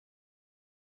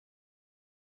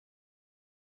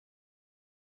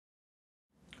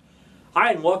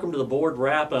Hi, and welcome to the board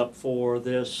wrap-up for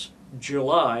this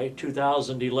July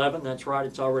 2011. That's right,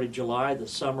 it's already July. The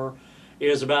summer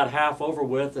is about half over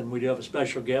with, and we do have a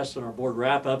special guest on our board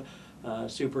wrap-up.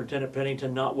 Superintendent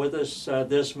Pennington not with us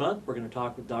this month. We're going to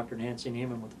talk with Dr. Nancy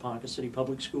Niemann with the Ponca City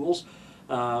Public Schools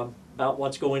about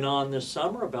what's going on this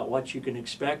summer, about what you can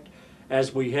expect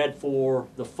as we head for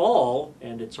the fall.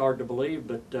 And it's hard to believe,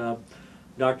 but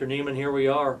Dr. Niemann, here we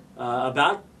are,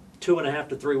 about 2.5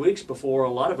 to 3 weeks before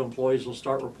a lot of employees will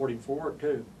start reporting for work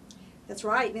too. That's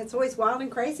right, and it's always wild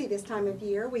and crazy this time of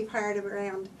year. We've hired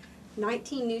around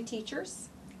 19 new teachers,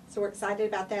 so we're excited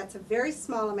about that. It's a very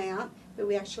small amount, but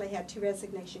we actually had 2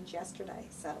 resignations yesterday,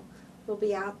 so we'll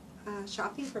be out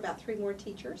shopping for about 3 more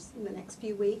teachers in the next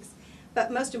few weeks.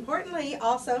 But most importantly,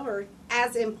 also, or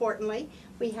as importantly,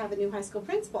 we have a new high school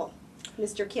principal,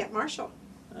 Mr. Kent Marshall.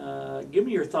 Give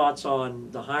me your thoughts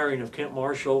on the hiring of Kent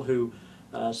Marshall, who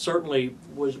certainly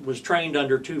was trained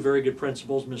under 2 very good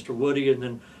principals, Mr. Woody and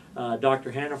then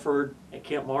Dr. Hannaford.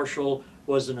 Kent Marshall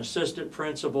was an assistant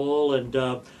principal, and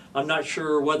I'm not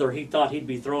sure whether he thought he'd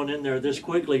be thrown in there this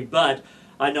quickly, but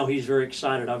I know he's very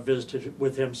excited. I've visited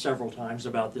with him several times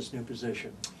about this new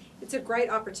position. It's a great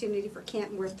opportunity for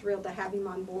Kent, and we're thrilled to have him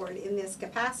on board in this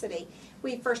capacity.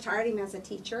 We first hired him as a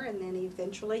teacher, and then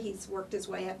eventually he's worked his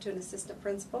way up to an assistant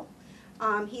principal.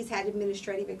 He's had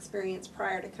administrative experience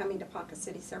prior to coming to Ponca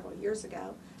City several years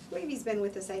ago. I believe he's been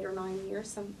with us 8 or 9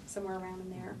 years, somewhere around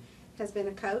in there. Has been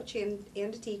a coach and a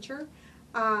teacher.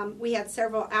 We had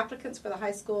several applicants for the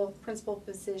high school principal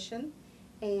position,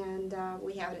 and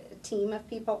we have a team of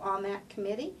people on that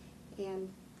committee, and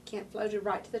Kent floated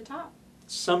right to the top.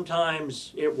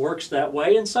 Sometimes it works that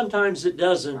way, and sometimes it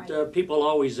doesn't. Right. People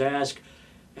always ask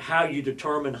how you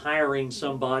determine hiring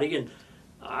somebody, and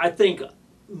I think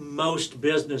most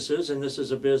businesses, and this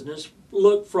is a business,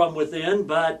 look from within,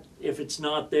 but if it's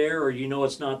not there or you know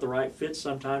it's not the right fit,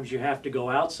 sometimes you have to go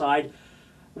outside.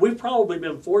 We've probably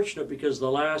been fortunate because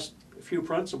the last few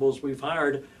principals we've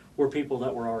hired were people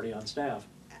that were already on staff.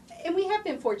 And we have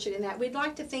been fortunate in that. We'd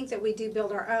like to think that we do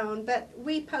build our own, but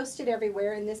we posted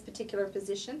everywhere in this particular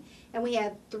position, and we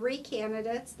had 3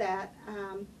 candidates that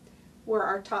were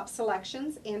our top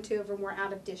selections, and 2 of them were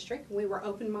out of district. We were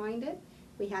open-minded.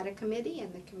 We had a committee,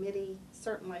 and the committee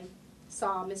certainly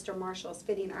saw Mr. Marshall's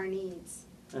fitting our needs.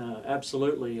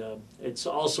 Absolutely. It's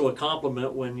also a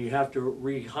compliment when you have to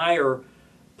rehire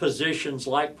positions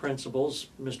like principals.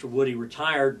 Mr. Woody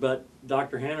retired, but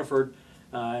Dr. Hannaford,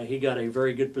 he got a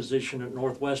very good position at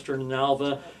Northwestern in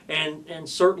Alva, and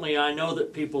certainly I know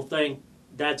that people think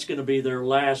that's going to be their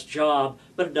last job,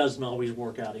 but it doesn't always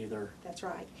work out either. That's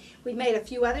right. We made a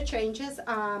few other changes.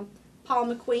 Paul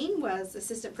McQueen was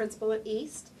assistant principal at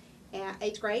East,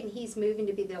 8th grade, and he's moving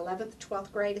to be the 11th,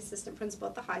 12th grade assistant principal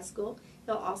at the high school.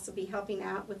 He'll also be helping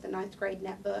out with the 9th grade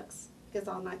netbooks, because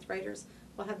all 9th graders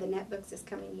will have the netbooks this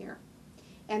coming year.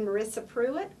 And Marissa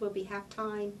Pruitt will be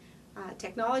half-time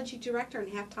technology director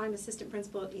and half-time assistant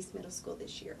principal at East Middle School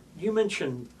this year. You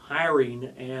mentioned hiring,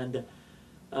 and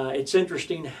it's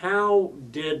interesting. How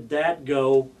did that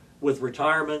go with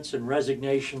retirements and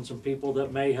resignations and people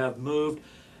that may have moved?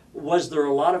 Was there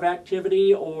a lot of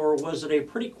activity, or was it a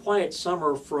pretty quiet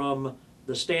summer from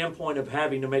the standpoint of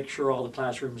having to make sure all the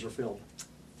classrooms are filled?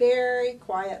 Very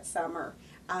quiet summer.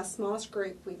 Smallest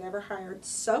group we've ever hired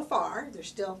so far. There's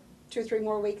still 2 or 3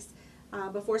 more weeks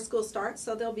before school starts,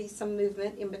 so there'll be some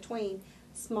movement in between.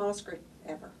 Smallest group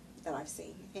ever that I've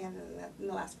seen in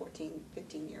the last 14,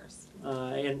 15 years.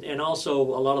 And also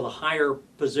a lot of the higher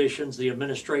positions, the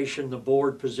administration, the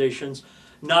board positions,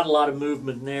 not a lot of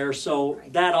movement in there, so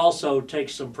right. That also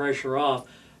takes some pressure off.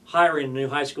 Hiring a new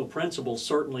high school principal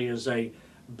certainly is a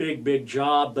big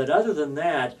job, but other than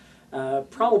that,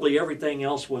 probably everything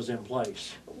else was in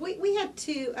place. We had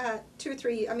 2 or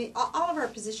 3, I mean, all of our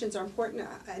positions are important.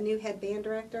 A new head band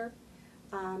director,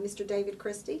 Mr. David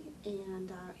Christie,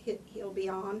 and he'll be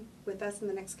on with us in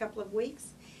the next couple of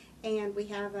weeks. And we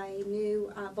have a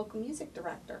new vocal music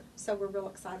director, so we're real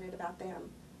excited about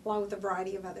them, along with a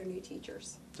variety of other new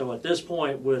teachers. So at this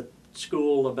point, with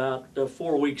school about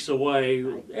 4 weeks away,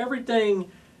 right.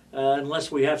 Everything,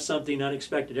 unless we have something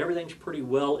unexpected, everything's pretty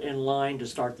well in line to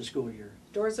start the school year.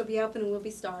 Doors will be open and we'll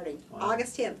be starting. Wow.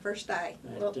 August 10th, first day.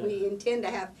 We intend to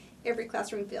have every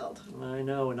classroom filled. I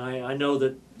know, and I know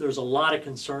that there's a lot of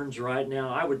concerns right now.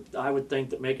 I would think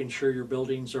that making sure your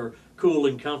buildings are cool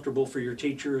and comfortable for your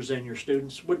teachers and your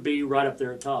students would be right up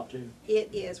there at top too.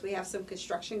 It is. We have some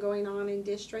construction going on in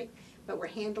district, but we're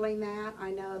handling that.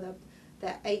 I know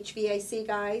the HVAC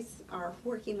guys are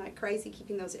working like crazy,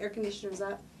 keeping those air conditioners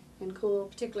up and cool,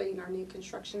 particularly in our new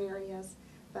construction areas.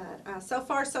 But so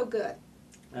far, so good.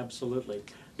 Absolutely.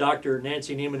 Dr.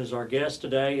 Nancy Niemann is our guest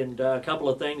today, and a couple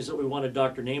of things that we wanted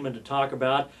Dr. Niemann to talk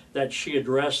about that she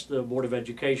addressed the Board of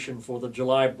Education for the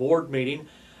July board meeting.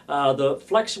 The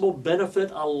flexible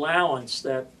benefit allowance,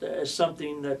 that is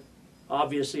something that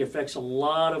obviously affects a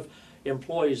lot of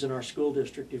employees in our school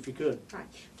district, if you could. Right.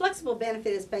 Flexible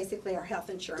benefit is basically our health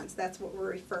insurance. That's what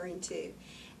we're referring to.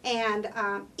 And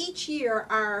each year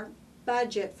our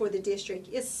budget for the district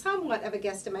is somewhat of a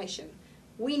guesstimation.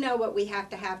 We know what we have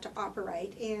to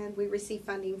operate, and we receive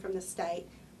funding from the state.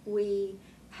 We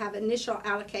have initial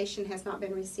allocation has not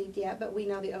been received yet, but we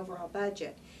know the overall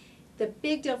budget. The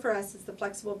big deal for us is the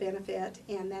flexible benefit,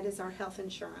 and that is our health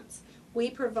insurance.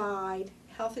 We provide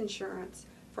health insurance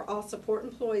for all support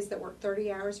employees that work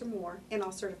 30 hours or more, and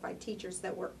all certified teachers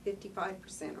that work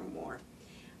 55% or more.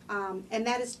 And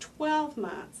that is 12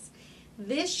 months.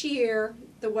 This year,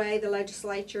 the way the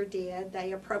legislature did,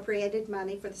 they appropriated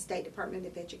money for the State Department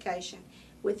of Education.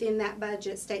 Within that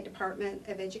budget, State Department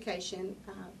of Education,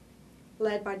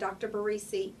 led by Dr.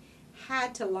 Barisi,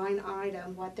 had to line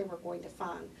item what they were going to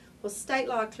fund. Well, state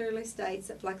law clearly states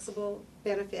that flexible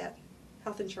benefit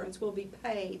health insurance will be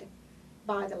paid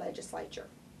by the legislature.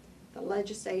 The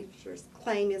legislature's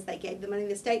claim is they gave the money to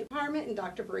the State Department, and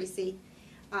Dr. Barisi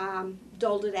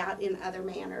doled it out in other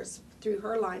manners through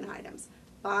her line items.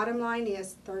 Bottom line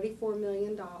is $34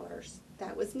 million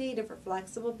that was needed for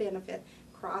flexible benefit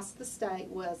across the state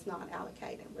was not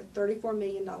allocated. We're $34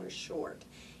 million short.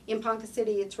 In Ponca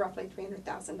City, it's roughly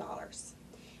 $300,000.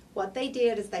 What they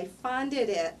did is they funded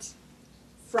it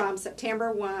from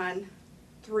September 1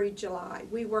 through July.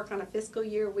 We work on a fiscal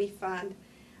year. We fund,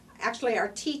 actually our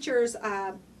teachers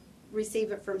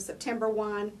receive it from September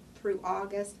 1 through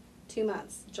August. 2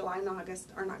 months, July and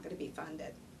August, are not going to be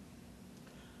funded.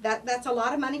 That's a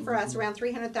lot of money for us, around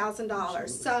 $300,000.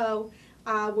 So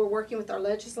we're working with our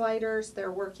legislators.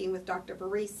 They're working with Dr.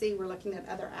 Barisi. We're looking at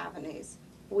other avenues.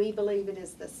 We believe it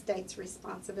is the state's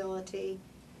responsibility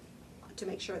to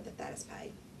make sure that that is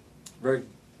paid. Very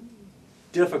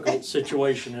difficult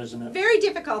situation, isn't it? Very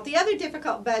difficult. The other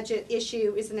difficult budget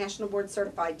issue is the National Board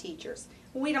Certified Teachers.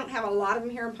 We don't have a lot of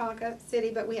them here in Ponca City,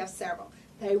 but we have several.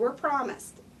 They were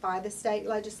promised by the state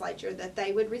legislature that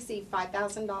they would receive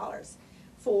 $5,000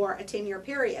 for a 10-year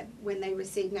period when they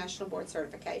receive National Board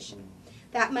Certification.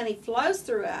 That money flows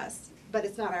through us, but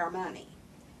it's not our money.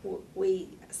 We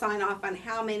sign off on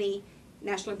how many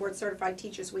National Board Certified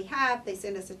teachers we have. They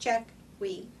send us a check.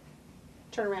 We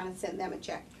turn around and send them a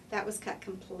check. That was cut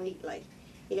completely.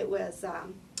 It was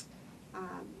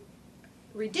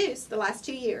reduced the last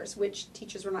 2 years, which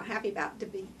teachers were not happy about, to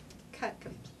be cut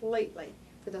completely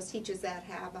for those teachers that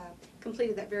have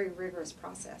completed that very rigorous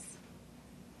process.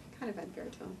 Kind of unfair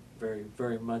to them. Very,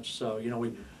 very much so. You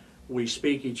know, we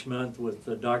speak each month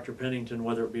with Dr. Pennington,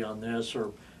 whether it be on this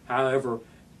or however,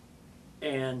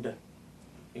 and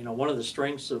you know, one of the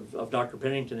strengths of Dr.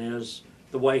 Pennington is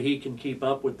the way he can keep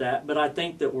up with that. But I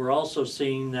think that we're also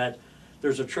seeing that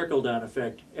there's a trickle-down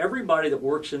effect. Everybody that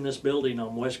works in this building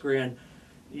on West Grand,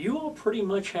 you all pretty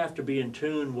much have to be in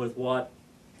tune with what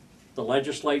the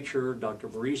legislature, Dr.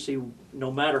 Barisi,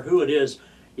 no matter who it is,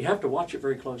 you have to watch it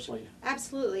very closely.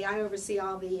 Absolutely. I oversee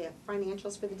all the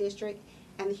financials for the district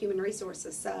and the human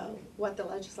resources. So what the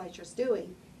legislature is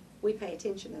doing, we pay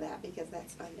attention to that because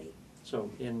that's funding.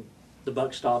 So the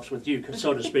buck stops with you,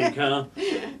 so to speak, huh?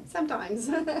 Sometimes.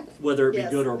 Whether it be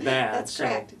Yes, good or bad. That's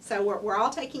correct. So we're all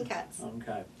taking cuts.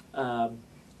 Okay.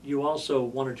 You also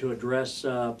wanted to address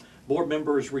board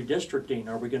members redistricting.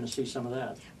 Are we going to see some of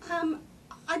that?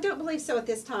 I don't believe so at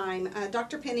this time.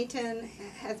 Dr. Pennington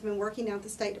has been working down at the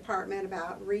State Department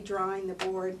about redrawing the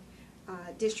board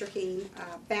districting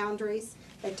boundaries.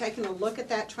 They've taken a look at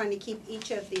that, trying to keep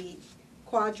each of the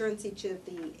quadrants, each of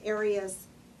the areas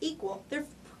equal. They're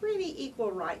pretty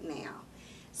equal right now.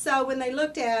 So when they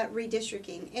looked at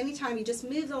redistricting, anytime you just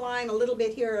move the line a little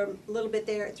bit here, a little bit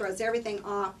there, it throws everything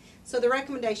off. So the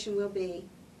recommendation will be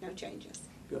no changes.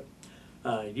 Good.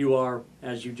 You are,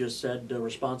 as you just said,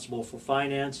 responsible for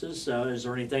finances. Is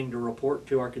there anything to report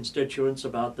to our constituents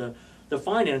about the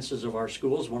finances of our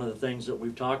schools? One of the things that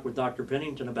we've talked with Dr.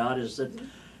 Pennington about is that,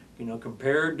 you know,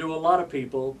 compared to a lot of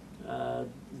people,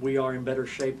 we are in better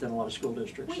shape than a lot of school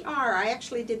districts. We are. I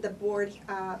actually did the board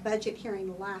budget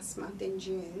hearing last month in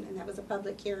June, and that was a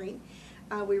public hearing.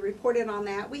 We reported on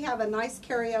that. We have a nice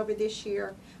carryover this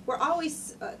year. We're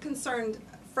always concerned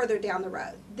further down the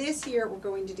road. This year we're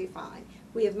going to do fine.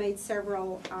 We have made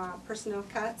several personnel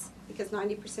cuts because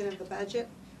 90% of the budget,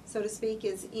 so to speak,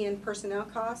 is in personnel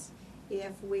costs.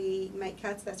 If we make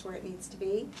cuts, that's where it needs to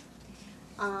be.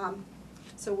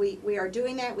 So we are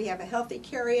doing that. We have a healthy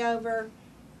carryover.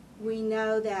 we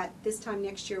know that this time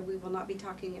next year we will not be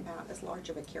talking about as large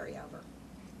of a carryover.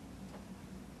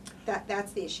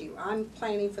 That's the issue. I'm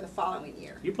planning for the following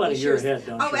year. You plan a This year year's- ahead,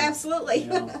 don't you? Oh, absolutely.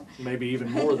 Yeah, maybe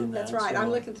even more than that. That's right. so. I'm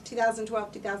looking at the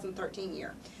 2012, 2013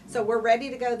 year. So we're ready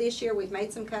to go this year. We've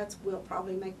made some cuts. We'll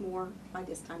probably make more by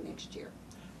this time next year.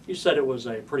 You said it was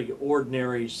a pretty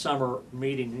ordinary summer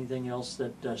meeting. Anything else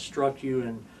that struck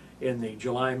you in the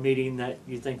July meeting that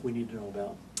you think we need to know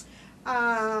about?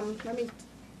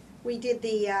 We did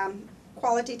the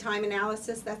quality time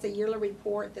analysis. That's a yearly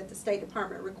report that the State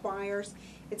Department requires.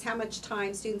 It's how much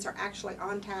time students are actually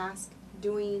on task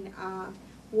doing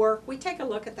work. We take a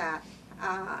look at that.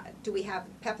 Do we have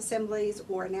pep assemblies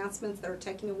or announcements that are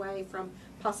taking away from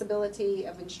possibility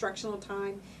of instructional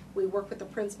time? We work with the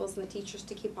principals and the teachers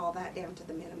to keep all that down to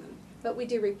the minimum. But we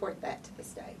do report that to the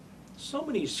state. So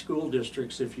many school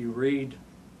districts, if you read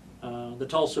the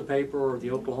Tulsa paper or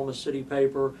the Oklahoma City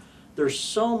paper, there's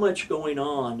so much going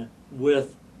on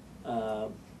with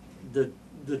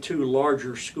the two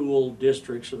larger school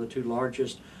districts, or the two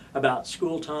largest, about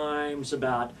school times,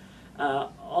 about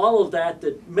all of that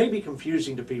may be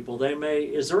confusing to people.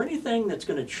 Is there anything that's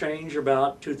going to change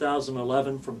about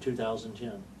 2011 from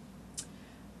 2010?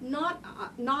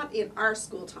 Not in our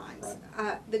school times.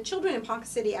 Right. The children in Ponca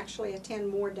City actually attend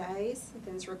more days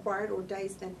than is required, or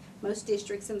days than most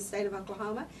districts in the state of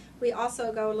Oklahoma. We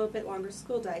also go a little bit longer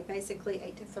school day, basically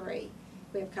 8 to 3.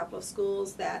 We have a couple of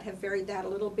schools that have varied that a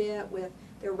little bit with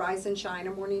their Rise and Shine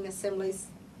or morning assemblies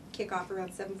kick off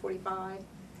around 7:45.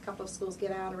 A couple of schools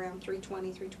get out around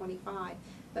 3:20, 3:25.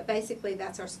 But basically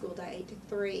that's our school day, 8 to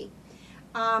 3.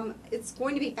 It's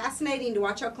going to be fascinating to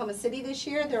watch Oklahoma City this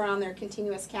year. They're on their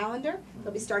continuous calendar.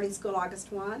 They'll be starting school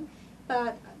August 1,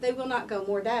 but they will not go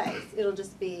more days. It'll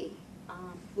just be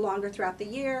longer throughout the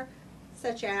year,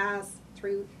 such as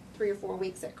three or 4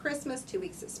 weeks at Christmas, 2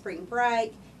 weeks at spring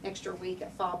break, an extra week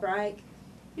at fall break.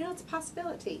 You know, it's a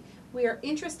possibility. We are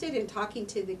interested in talking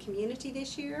to the community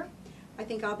this year. I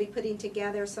think I'll be putting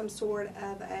together some sort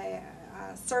of a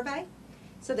survey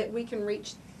so that we can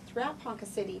reach throughout Ponca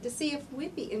City to see if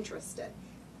we'd be interested.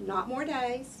 Not more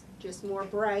days, just more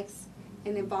breaks,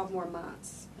 and involve more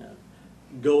months. Yeah.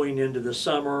 Going into the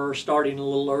summer, starting a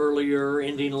little earlier,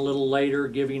 ending a little later,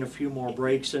 giving a few more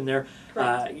breaks in there.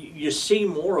 You see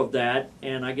more of that,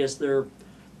 and I guess they're,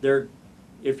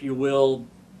 if you will,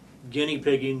 guinea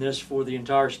pigging this for the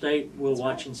entire state. We'll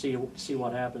watch and see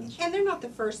what happens. And they're not the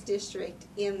first district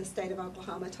in the state of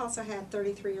Oklahoma. Tulsa had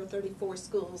 33 or 34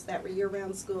 schools that were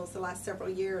year-round schools the last several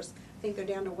years. I think they're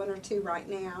down to 1 or 2 right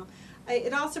now.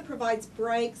 It also provides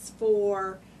breaks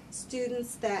for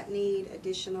students that need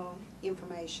additional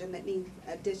information, that need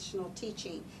additional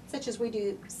teaching, such as we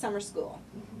do summer school.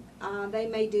 They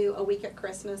may do a week at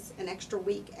Christmas, an extra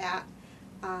week at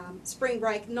spring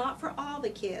break, not for all the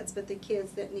kids, but the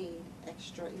kids that need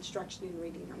extra instruction in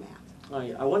reading or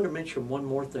math. I wanted to mention one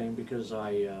more thing, because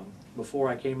before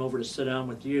I came over to sit down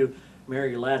with you,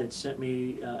 Mary Ladd had sent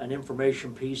me an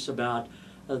information piece about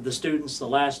the students the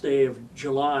last day of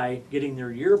July getting their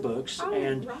yearbooks. Oh,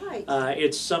 and right.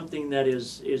 It's something that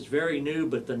is very new,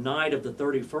 but the night of the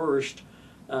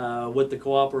 31st, with the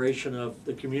cooperation of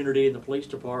the community and the police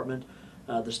department,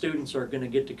 the students are going to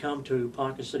get to come to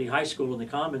Ponca City High School in the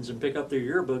Commons and pick up their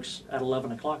yearbooks at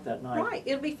 11 o'clock that night. Right.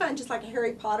 It'll be fun, just like a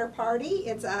Harry Potter party.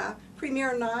 It's a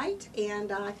premiere night,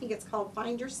 and I think it's called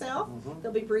Find Yourself.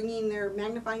 They'll be bringing their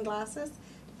magnifying glasses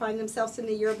to find themselves in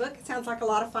the yearbook. It sounds like a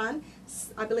lot of fun.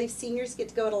 I believe seniors get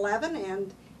to go at 11,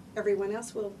 and everyone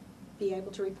else will be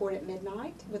able to report at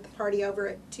midnight, with the party over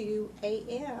at 2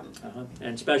 a.m.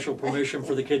 And special permission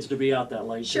for the kids to be out that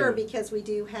late, Sure, too. because we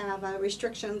do have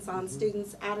restrictions on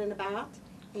students out and about,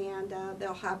 and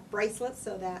they'll have bracelets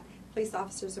so that police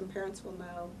officers and parents will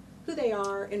know who they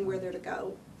are and where they're to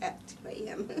go at 2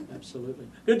 a.m. Absolutely.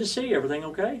 Good to see you. Everything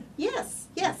okay? Yes,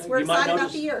 Okay. we're You might excited about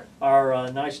notice the year.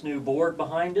 Our nice new board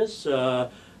behind us,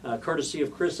 courtesy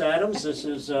of Chris Adams. This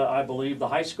is, I believe, the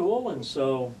high school, and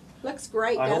so Looks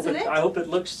great, doesn't it? I hope it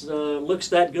looks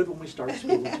that good when we start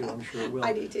school, too. I'm sure it will.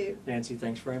 I do, too. Nancy,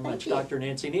 thanks very much. Thank you. Dr.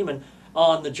 Nancy Niemann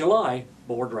on the July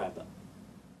Board Wrap-Up.